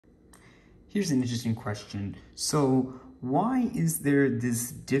Here's an interesting question. So why is there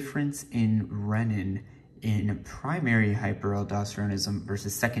this difference in renin in primary hyperaldosteronism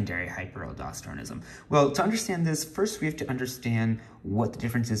versus secondary hyperaldosteronism? Well, to understand this, first we have to understand what the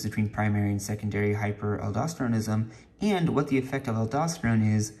difference is between primary and secondary hyperaldosteronism and what the effect of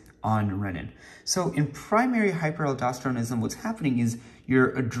aldosterone is on renin. So in primary hyperaldosteronism, what's happening is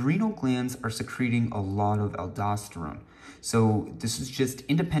your adrenal glands are secreting a lot of aldosterone. So this is just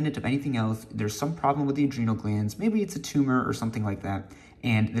independent of anything else. There's some problem with the adrenal glands. Maybe it's a tumor or something like that,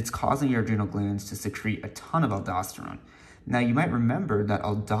 and it's causing your adrenal glands to secrete a ton of aldosterone. Now, you might remember that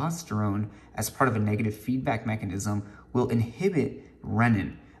aldosterone, as part of a negative feedback mechanism, will inhibit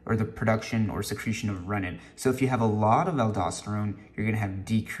renin, or the production or secretion of renin. So if you have a lot of aldosterone, you're going to have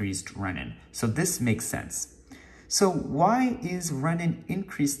decreased renin. So this makes sense. So why is renin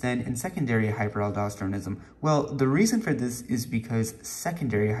increased then in secondary hyperaldosteronism? Well, the reason for this is because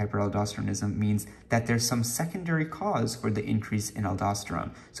secondary hyperaldosteronism means that there's some secondary cause for the increase in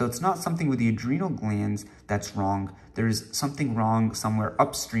aldosterone. So it's not something with the adrenal glands that's wrong. There's something wrong somewhere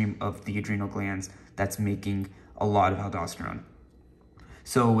upstream of the adrenal glands that's making a lot of aldosterone.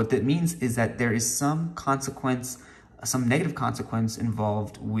 So what that means is that there is some negative consequence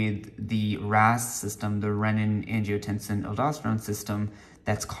involved with the RAS system, the renin-angiotensin-aldosterone system,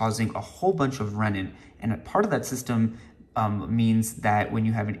 that's causing a whole bunch of renin. And a part of that system means that when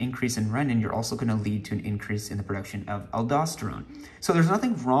you have an increase in renin, you're also going to lead to an increase in the production of aldosterone. So there's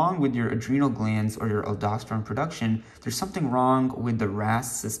nothing wrong with your adrenal glands or your aldosterone production. There's something wrong with the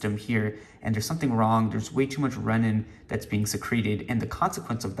RAS system here, and there's something wrong. There's way too much renin that's being secreted, and the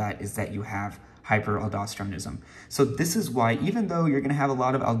consequence of that is that you have hyperaldosteronism. So this is why, even though you're going to have a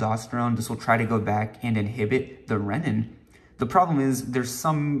lot of aldosterone, this will try to go back and inhibit the renin. The problem is there's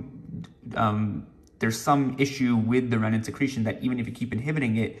some issue with the renin secretion that even if you keep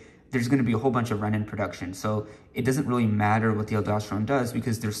inhibiting it, there's going to be a whole bunch of renin production. So it doesn't really matter what the aldosterone does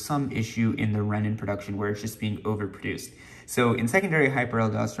because there's some issue in the renin production where it's just being overproduced. So in secondary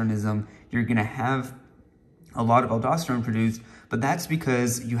hyperaldosteronism, you're going to have a lot of aldosterone produced, but that's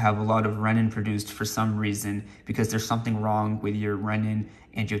because you have a lot of renin produced for some reason, because there's something wrong with your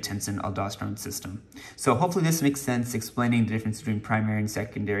renin-angiotensin-aldosterone system. So hopefully this makes sense, explaining the difference between primary and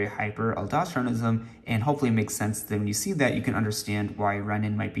secondary hyperaldosteronism, and hopefully it makes sense that when you see that, you can understand why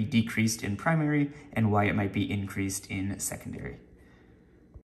renin might be decreased in primary and why it might be increased in secondary.